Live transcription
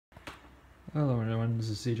Hello everyone, this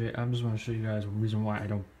is CJ. I'm just going to show you guys a reason why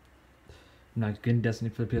I'm not getting Destiny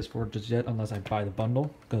for the PS4 just yet unless I buy the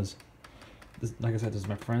bundle, because like I said, this is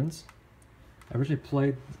my friends. I originally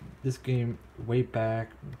played this game way back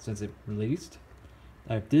since it released.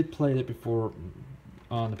 I did play it before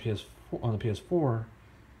on the PS4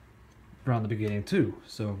 around the beginning too.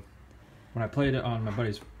 So when I played it on my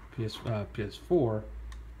buddy's PS4,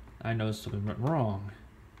 I noticed something went wrong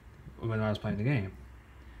when I was playing the game.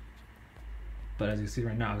 But as you can see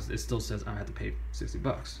right now, it still says I have to pay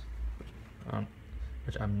 $60,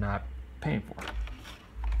 which I'm not paying for.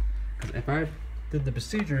 Because if I did the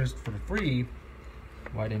procedures for free,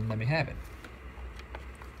 why didn't let me have it?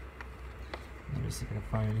 Let me see if I can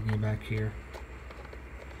find it again back here.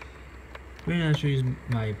 We're gonna show you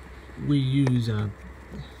we use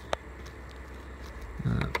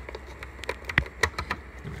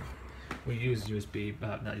USB,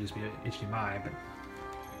 not USB, HDMI, but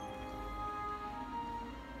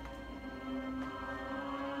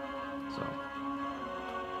so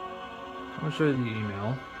I'm gonna show you the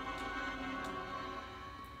email.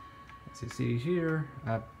 As you see here,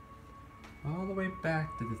 all the way back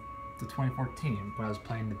to 2014 when I was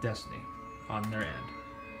playing the Destiny on their end.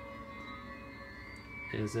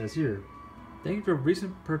 It says here, thank you for a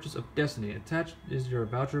recent purchase of Destiny. Attached is your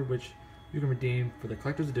voucher which you can redeem for the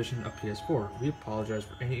collector's edition of PS4. We apologize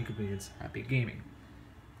for any inconvenience. Happy gaming.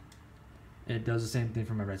 And it does the same thing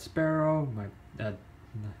for my Red Sparrow,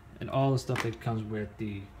 and all the stuff that comes with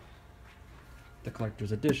the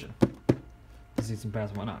collector's edition. The season pass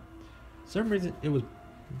and whatnot. For some reason, it was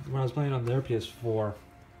when I was playing on their PS4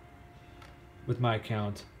 with my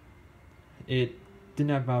account, it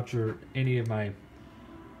didn't have voucher any of my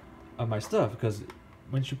stuff, because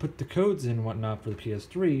once you put the codes in and whatnot for the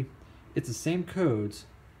PS3, it's the same codes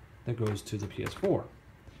that goes to the PS4,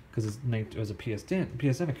 because it's linked as a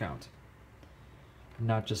PSN account,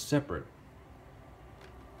 not just separate.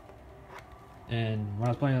 And when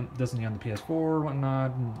I was playing Destiny on the PS4 or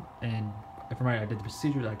whatnot, and if I'm right, I did the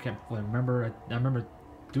procedure. I can't fully remember. I remember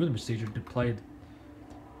doing the procedure to play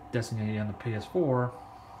Destiny on the PS4.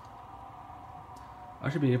 I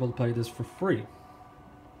should be able to play this for free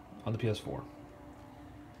on the PS4.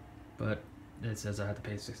 But it says I have to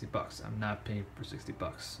pay $60. I'm not paying for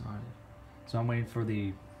 $60. So I'm waiting for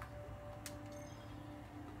get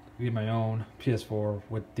my own PS4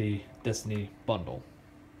 with the Destiny bundle.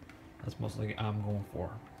 That's most likely I'm going for.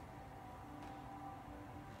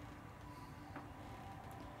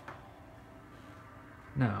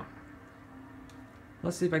 Now,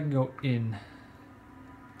 let's see if I can go in.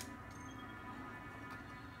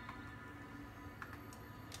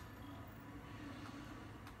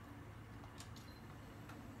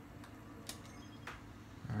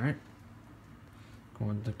 Alright.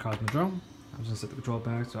 Going to Cosmodrome. I'm just gonna set the control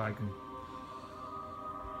back so I can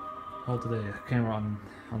hold the camera on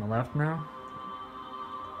the left now.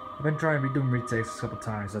 I've been trying to be doing retakes a couple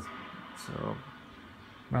times, so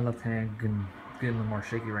my left hand can get a little more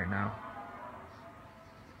shaky right now.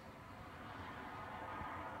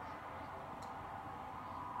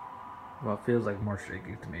 Well, it feels like more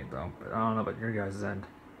shaky to me though, but I don't know about your guys' end.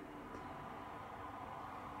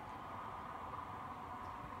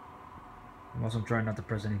 I'm also trying not to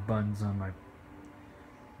press any buttons on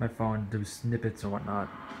my phone to do snippets or whatnot.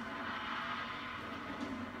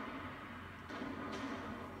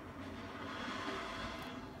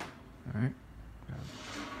 Alright.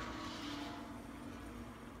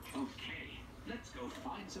 Okay, let's go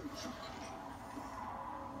find some truck.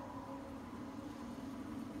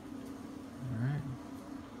 Alright.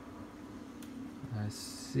 I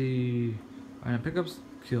see item pickups,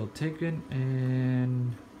 kill taken,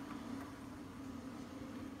 and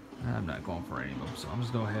I'm not going for any of them, so I'm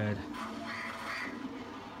just go ahead.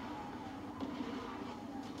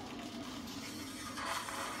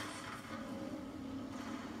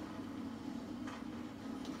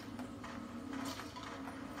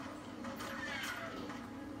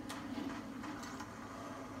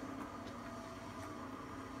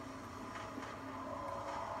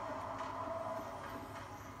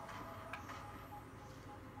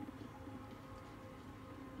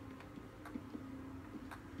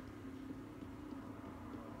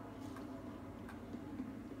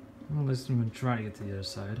 Well, at least I'm going to try to get to the other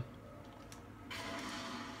side.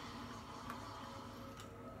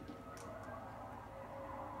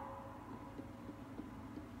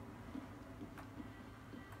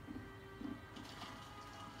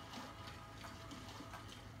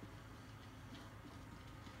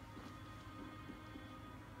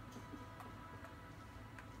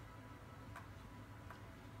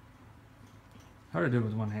 Hard to do it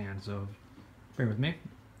with one hand, so bear with me.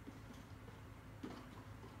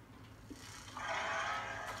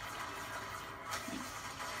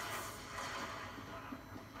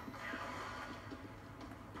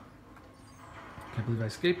 believe I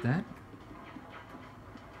escaped that.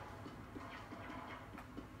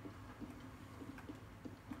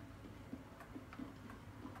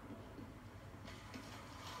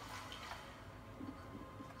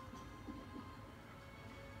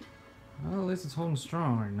 Well, at least it's holding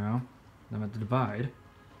strong right now. I'm at the divide.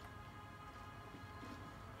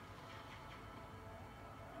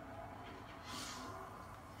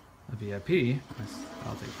 A VIP.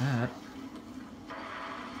 I'll take that.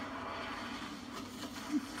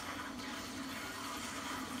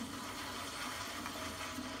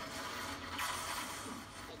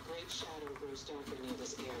 A great shadow grows darker near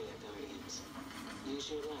this area, Guardians. Use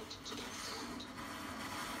your light to cast it out.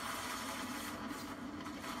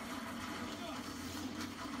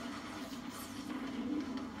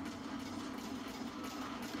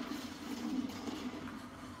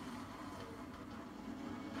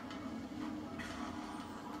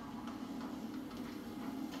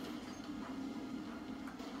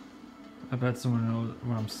 I bet someone knows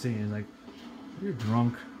what I'm seeing. Like, you're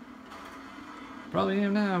drunk. Probably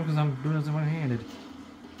am now because I'm doing this one-handed.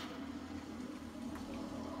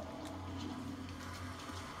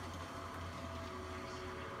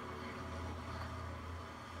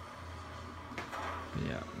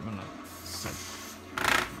 Yeah, I'm gonna set.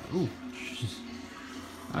 Ooh, jeez.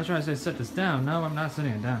 I was trying to say set this down. No, I'm not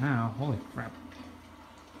setting it down now. Holy crap.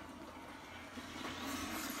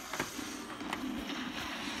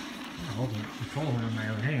 I'm holding the controller in my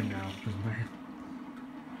own hand now. Because my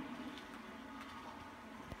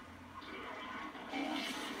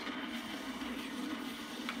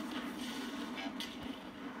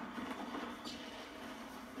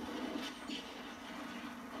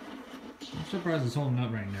I'm surprised it's holding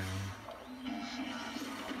up right now.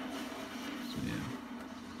 So yeah.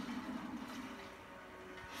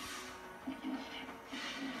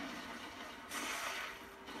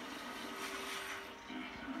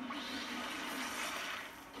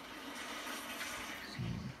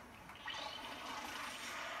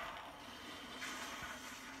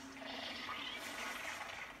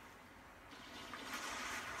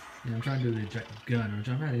 Yeah, I'm trying to do the eject gun, which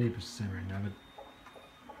I'm at 80% right now, but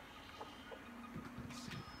let's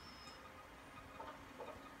see.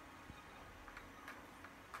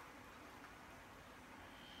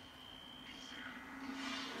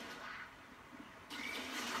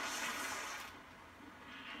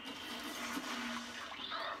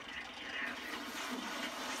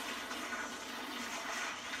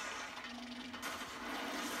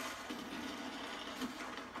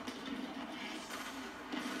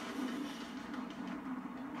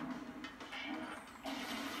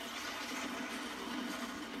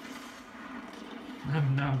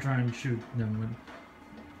 I'm now trying to shoot them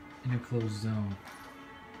in a closed zone.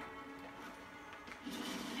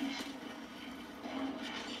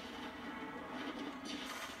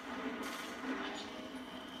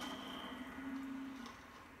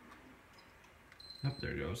 Oh,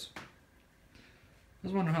 there it goes. I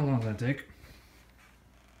was wondering how long that take.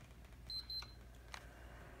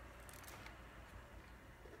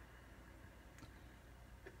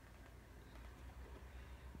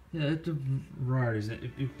 Yeah, it's a variety.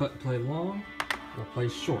 If you play long or play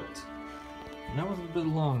short. And that was a bit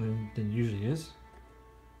longer than usually is.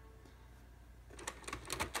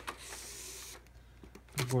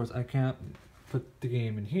 Of course, I can't put the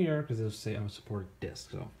game in here because it'll say I'm a supported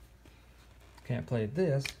disc, so can't play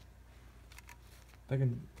this. If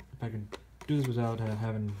I can do this without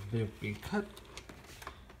having the video being cut.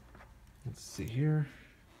 Let's see here.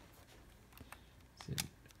 Let's see.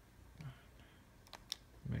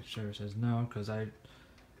 Make sure it says no, because I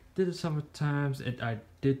did it some times. I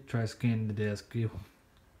did try scanning the disc. You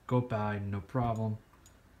go by, no problem.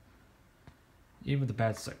 Even with the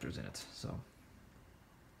bad sectors in it. So,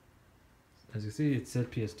 as you see, it said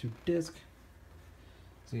PS2 disc.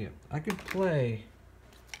 So yeah, I could play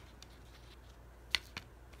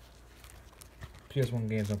PS1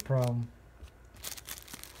 games no problem,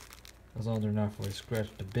 as long as they're not fully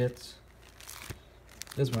scratched to bits.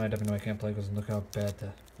 This one I definitely can't play because look how bad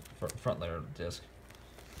the front layer of the disc.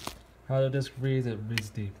 How the disc reads, it reads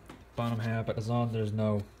the bottom half, but as long as there's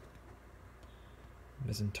no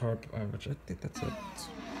missing tarp, which I think that's a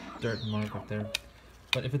dirt mark up there.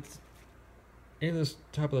 But if it's in this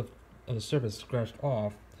top of the surface scratched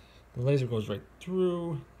off, the laser goes right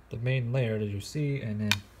through the main layer that you see, and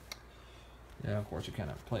then yeah, of course you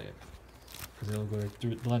cannot play it because it'll go right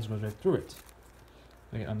through. The lens goes right through it,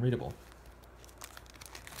 make it unreadable.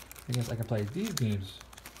 I guess I can play these games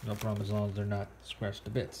no problem as long as they're not scratched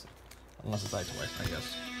to bits. Unless it's ice white, I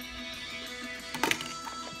guess.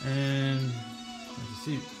 And as you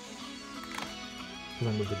see,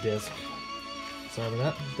 because I moved the disc, Sorry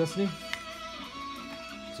about that, Destiny.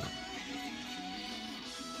 So,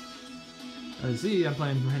 as you see, I'm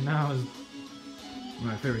playing right now is one of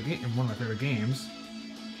my favorite games.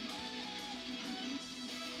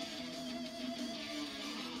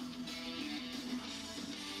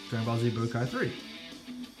 Dragon Ball Z Budokai 3.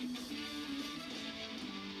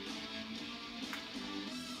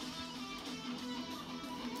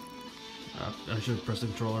 I should have pressed the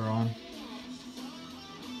controller on.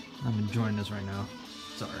 I'm enjoying this right now.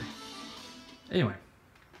 Sorry. Anyway.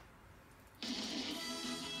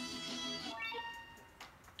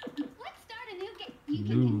 Let's start a new game. You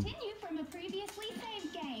can continue from a previously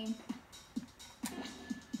saved game.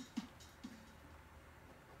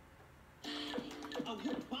 A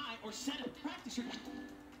would buy or set a practice your...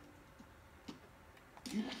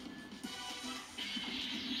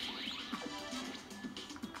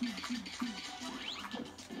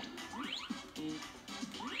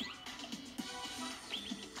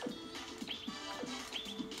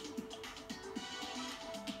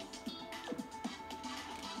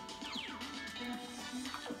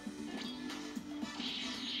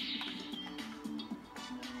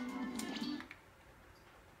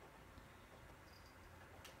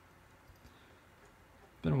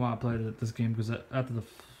 Been a while I played this game because after the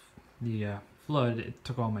flood, it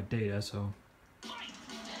took all my data, so.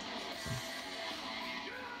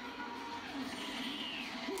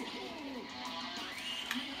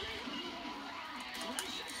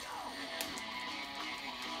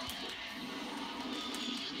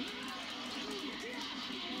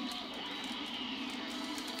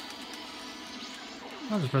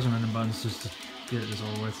 I was just pressing random buttons just to get this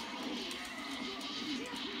over with.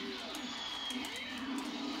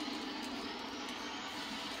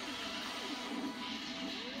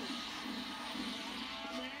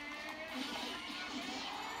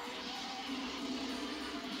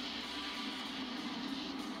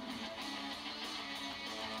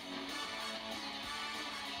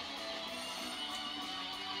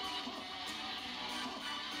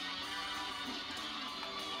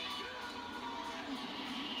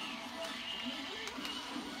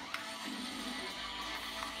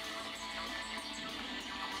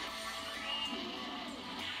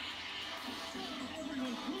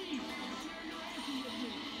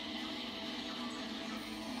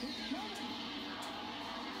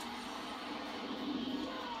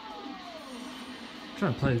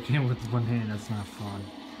 Trying to play the game with one hand, that's not fun.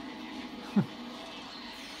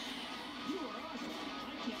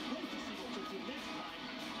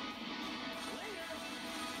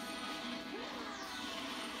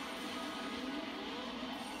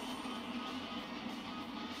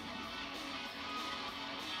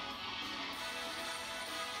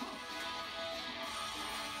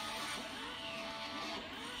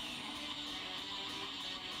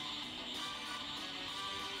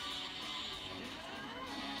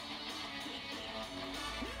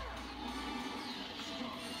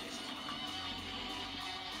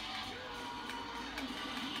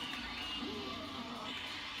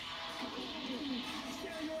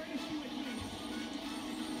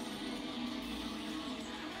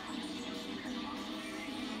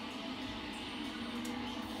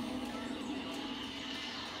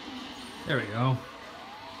 There we go.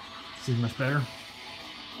 Seems much better.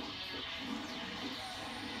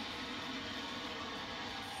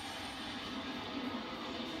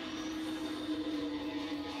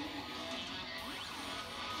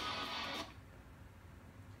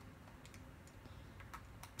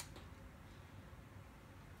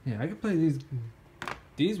 Yeah, I can play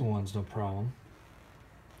these ones no problem.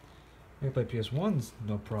 I can play PS1s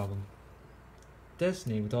no problem.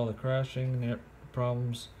 Destiny with all the crashing and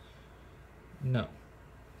problems. No.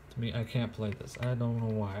 To me, I can't play this. I don't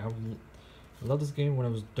know why. I love this game when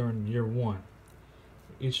it was during year one.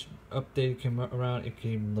 Each update came around, it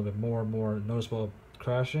became a little bit more and more noticeable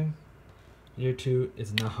crashing. Year two,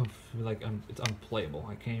 it's now like it's unplayable.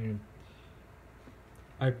 I can't even.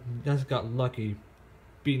 I just got lucky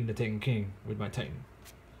beating the Titan King with my Titan.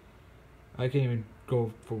 I can't even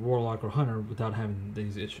go for Warlock or Hunter without having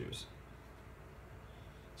these issues.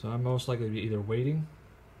 So I'm most likely to be either waiting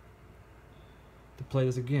to play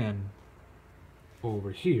this again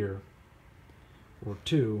over here, or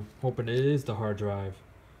two, hoping it is the hard drive,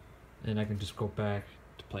 and I can just go back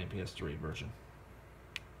to playing PS3 version.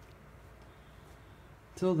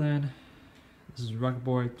 Till then, this is Rocket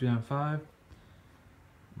Boy 395.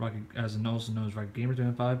 Rocket, as also known as Rocket Gamer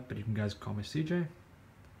 395, but you can guys call me CJ.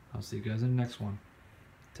 I'll see you guys in the next one.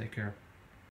 Take care.